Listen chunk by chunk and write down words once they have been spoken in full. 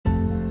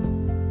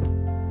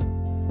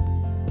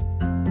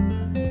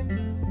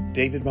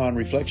David Bond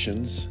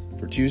Reflections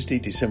for Tuesday,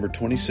 December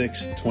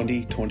 26,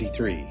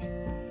 2023.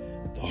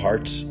 The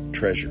Heart's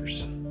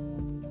Treasures.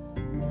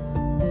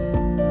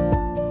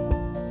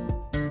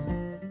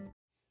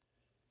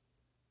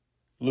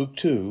 Luke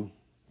 2,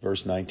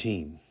 verse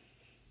 19.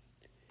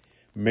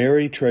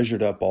 Mary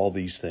treasured up all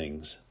these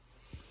things,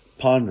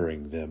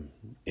 pondering them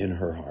in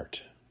her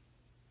heart.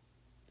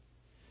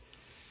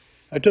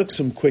 I took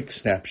some quick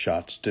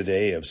snapshots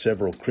today of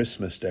several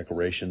Christmas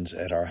decorations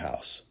at our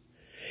house.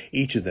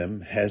 Each of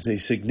them has a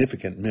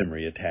significant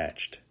memory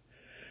attached.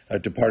 A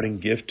departing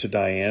gift to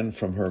Diane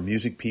from her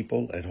music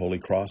people at Holy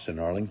Cross in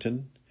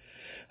Arlington.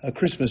 A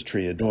Christmas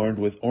tree adorned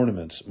with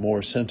ornaments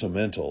more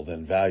sentimental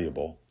than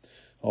valuable,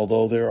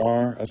 although there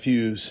are a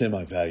few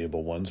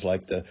semi-valuable ones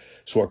like the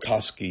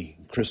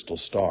Swarovski crystal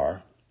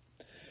star.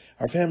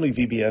 Our family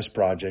VBS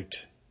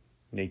project,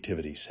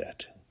 nativity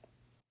set.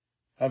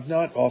 I've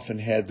not often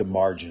had the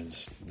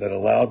margins that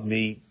allowed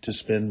me to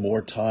spend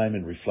more time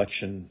in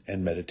reflection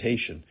and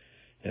meditation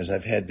as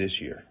I've had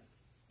this year.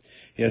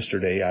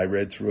 Yesterday, I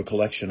read through a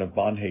collection of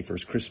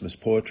Bonhoeffer's Christmas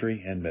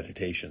poetry and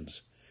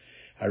meditations.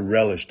 I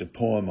relished a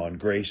poem on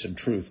grace and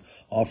truth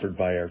offered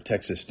by our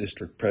Texas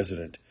district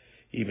president,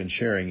 even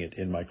sharing it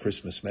in my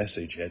Christmas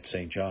message at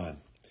St. John.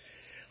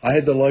 I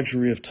had the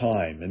luxury of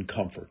time and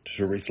comfort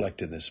to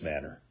reflect in this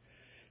manner.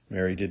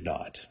 Mary did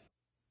not.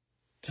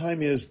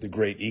 Time is the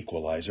great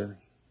equalizer.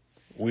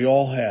 We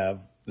all have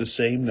the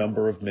same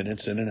number of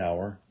minutes in an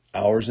hour,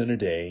 hours in a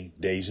day,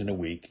 days in a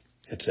week,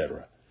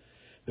 etc.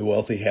 The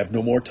wealthy have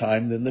no more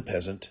time than the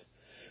peasant.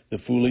 The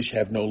foolish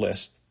have no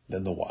less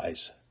than the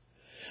wise.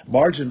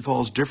 Margin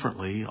falls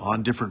differently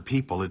on different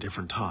people at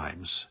different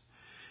times.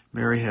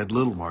 Mary had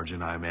little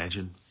margin, I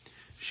imagine.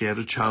 She had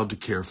a child to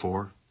care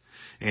for,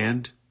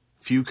 and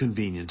few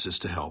conveniences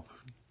to help.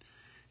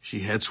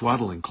 She had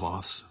swaddling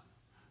cloths.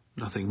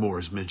 Nothing more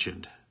is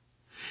mentioned.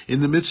 In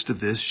the midst of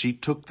this, she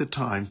took the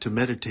time to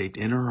meditate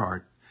in her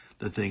heart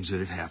the things that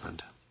had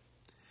happened.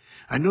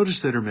 I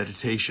noticed that her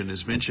meditation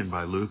is mentioned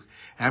by Luke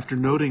after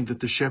noting that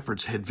the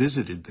shepherds had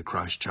visited the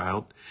Christ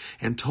child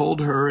and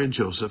told her and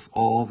Joseph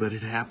all that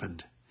had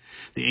happened.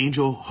 The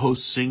angel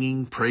host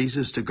singing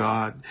praises to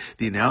God,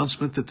 the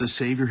announcement that the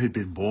Savior had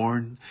been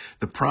born,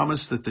 the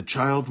promise that the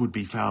child would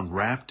be found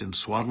wrapped in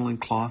swaddling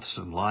cloths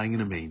and lying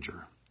in a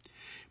manger.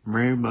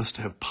 Mary must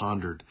have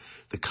pondered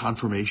the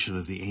confirmation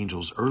of the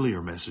angel's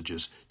earlier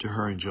messages to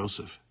her and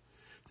Joseph.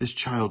 This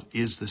child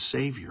is the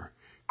Savior,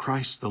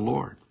 Christ the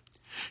Lord.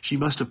 She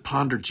must have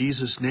pondered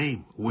Jesus'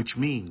 name, which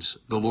means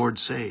the Lord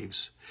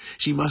saves.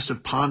 She must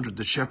have pondered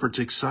the shepherd's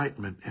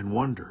excitement and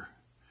wonder.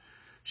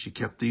 She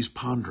kept these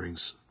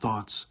ponderings,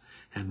 thoughts,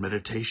 and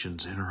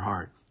meditations in her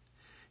heart,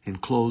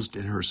 enclosed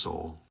in her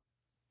soul.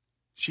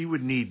 She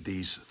would need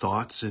these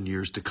thoughts in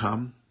years to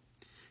come,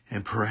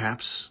 and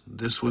perhaps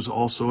this was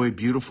also a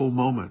beautiful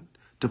moment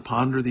to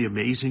ponder the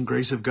amazing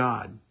grace of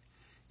God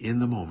in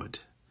the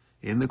moment,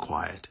 in the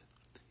quiet,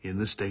 in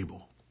the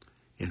stable,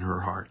 in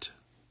her heart.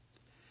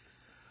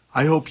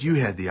 I hope you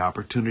had the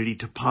opportunity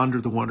to ponder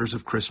the wonders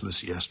of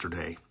Christmas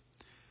yesterday.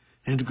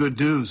 And good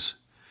news,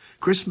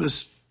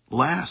 Christmas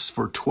lasts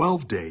for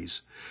 12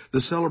 days.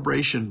 The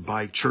celebration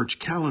by church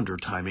calendar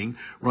timing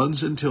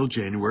runs until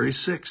January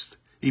 6th,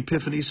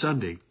 Epiphany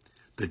Sunday,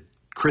 the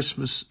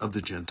Christmas of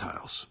the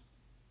Gentiles.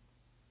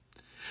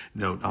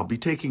 Note, I'll be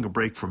taking a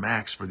break from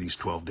Acts for these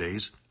 12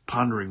 days,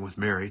 pondering with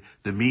Mary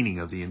the meaning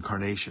of the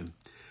incarnation.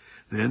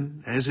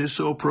 Then, as is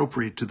so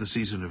appropriate to the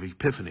season of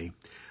Epiphany,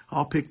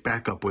 I'll pick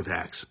back up with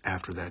Acts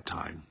after that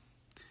time.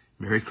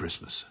 Merry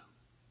Christmas.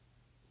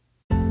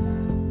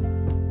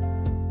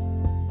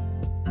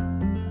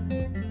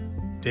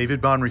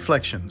 David Bond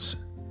Reflections,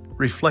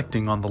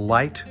 reflecting on the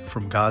light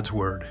from God's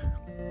Word.